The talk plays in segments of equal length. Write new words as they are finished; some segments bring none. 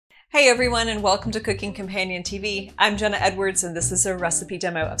Hey everyone, and welcome to Cooking Companion TV. I'm Jenna Edwards, and this is a recipe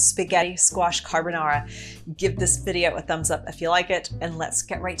demo of spaghetti squash carbonara. Give this video a thumbs up if you like it, and let's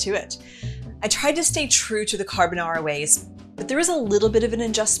get right to it. I tried to stay true to the carbonara ways, but there is a little bit of an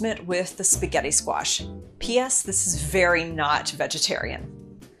adjustment with the spaghetti squash. P.S. This is very not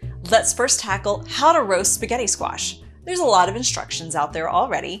vegetarian. Let's first tackle how to roast spaghetti squash. There's a lot of instructions out there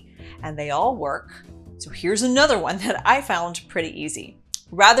already, and they all work. So here's another one that I found pretty easy.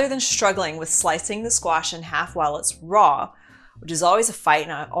 Rather than struggling with slicing the squash in half while it's raw, which is always a fight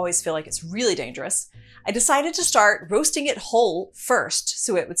and I always feel like it's really dangerous, I decided to start roasting it whole first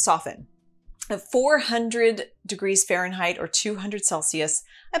so it would soften. At 400 degrees Fahrenheit or 200 Celsius,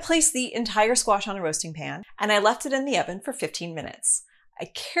 I placed the entire squash on a roasting pan and I left it in the oven for 15 minutes.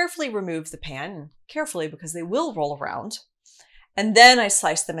 I carefully removed the pan, carefully because they will roll around, and then I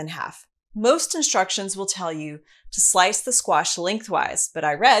sliced them in half. Most instructions will tell you to slice the squash lengthwise, but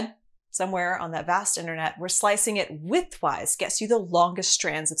I read somewhere on that vast internet where slicing it widthwise gets you the longest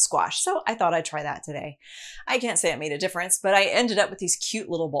strands of squash, so I thought I'd try that today. I can't say it made a difference, but I ended up with these cute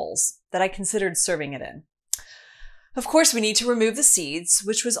little bowls that I considered serving it in. Of course, we need to remove the seeds,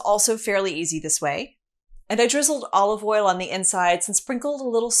 which was also fairly easy this way, and I drizzled olive oil on the insides and sprinkled a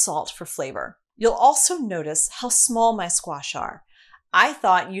little salt for flavor. You'll also notice how small my squash are. I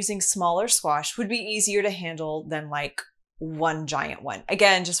thought using smaller squash would be easier to handle than like one giant one.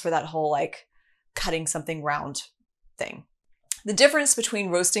 Again, just for that whole like cutting something round thing. The difference between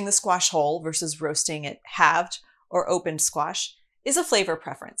roasting the squash whole versus roasting it halved or opened squash is a flavor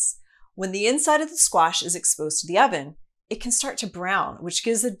preference. When the inside of the squash is exposed to the oven, it can start to brown, which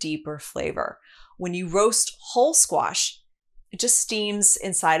gives a deeper flavor. When you roast whole squash, it just steams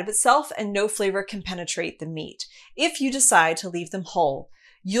inside of itself and no flavor can penetrate the meat. If you decide to leave them whole,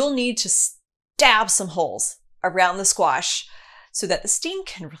 you'll need to stab some holes around the squash so that the steam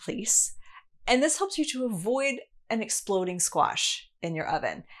can release. And this helps you to avoid an exploding squash in your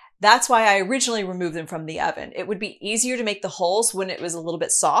oven. That's why I originally removed them from the oven. It would be easier to make the holes when it was a little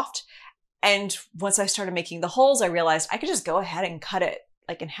bit soft. And once I started making the holes, I realized I could just go ahead and cut it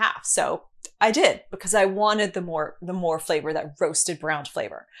like in half. So I did, because I wanted the more flavor, that roasted browned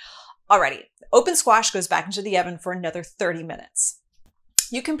flavor. Alrighty, open squash goes back into the oven for another 30 minutes.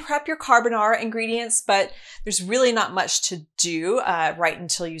 You can prep your carbonara ingredients, but there's really not much to do right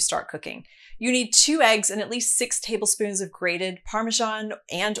until you start cooking. You need 2 eggs and at least 6 tablespoons of grated parmesan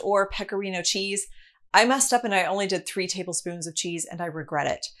and or pecorino cheese. I messed up and I only did 3 tablespoons of cheese and I regret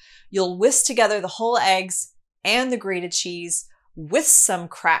it. You'll whisk together the whole eggs and the grated cheese with some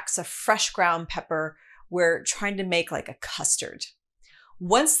cracks of fresh ground pepper. We're trying to make like a custard.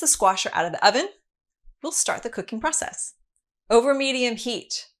 Once the squash are out of the oven, we'll start the cooking process. Over medium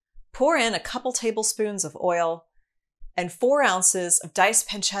heat, pour in a couple tablespoons of oil and 4 ounces of diced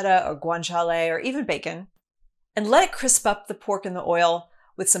pancetta or guanciale or even bacon, and let it crisp up the pork in the oil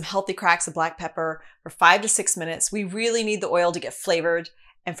with some healthy cracks of black pepper for 5 to 6 minutes. We really need the oil to get flavored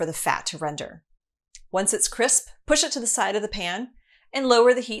and for the fat to render. Once it's crisp, push it to the side of the pan and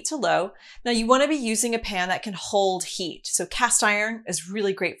lower the heat to low. Now you want to be using a pan that can hold heat. So cast iron is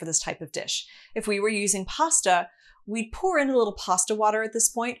really great for this type of dish. If we were using pasta, we'd pour in a little pasta water at this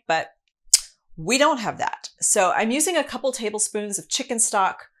point, but we don't have that. So I'm using a couple tablespoons of chicken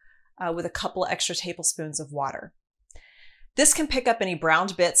stock with a couple extra tablespoons of water. This can pick up any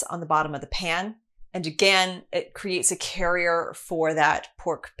browned bits on the bottom of the pan. And again, it creates a carrier for that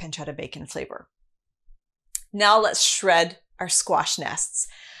pork pancetta bacon flavor. Now let's shred our squash nests.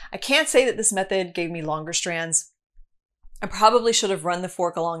 I can't say that this method gave me longer strands. I probably should have run the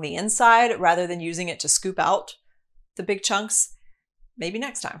fork along the inside rather than using it to scoop out the big chunks. Maybe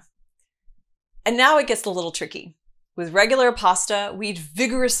next time. And now it gets a little tricky. With regular pasta, we'd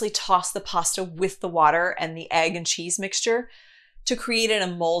vigorously toss the pasta with the water and the egg and cheese mixture to create an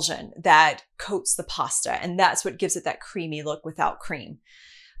emulsion that coats the pasta. And that's what gives it that creamy look without cream.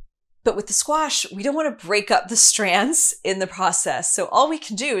 But with the squash, we don't want to break up the strands in the process. So all we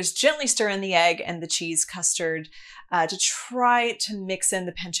can do is gently stir in the egg and the cheese custard to try to mix in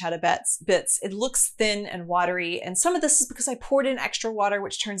the pancetta bits. It looks thin and watery. And some of this is because I poured in extra water,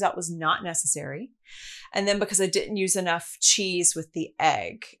 which turns out was not necessary. And then because I didn't use enough cheese with the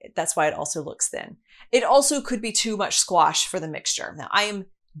egg, that's why it also looks thin. It also could be too much squash for the mixture. Now I am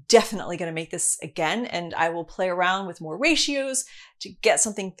definitely going to make this again, and I will play around with more ratios to get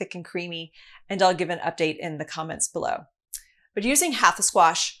something thick and creamy, and I'll give an update in the comments below. But using half the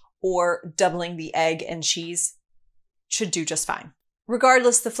squash or doubling the egg and cheese should do just fine.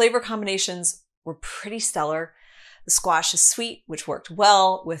 Regardless, the flavor combinations were pretty stellar. The squash is sweet, which worked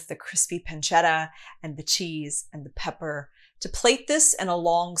well with the crispy pancetta and the cheese and the pepper To plate this in a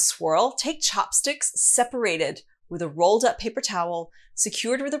long swirl, take chopsticks separated with a rolled up paper towel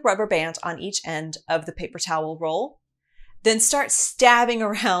secured with a rubber band on each end of the paper towel roll. Then start stabbing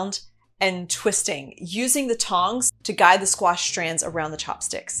around and twisting, using the tongs to guide the squash strands around the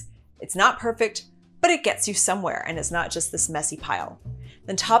chopsticks. It's not perfect, but it gets you somewhere and it's not just this messy pile.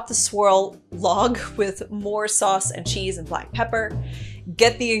 Then top the swirl log with more sauce and cheese and black pepper.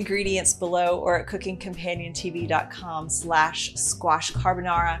 Get the ingredients below or at cookingcompaniontv.com/squash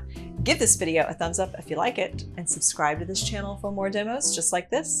carbonara. Give this video a thumbs up if you like it and subscribe to this channel for more demos just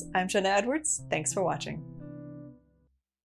like this. I'm Jenna Edwards. Thanks for watching.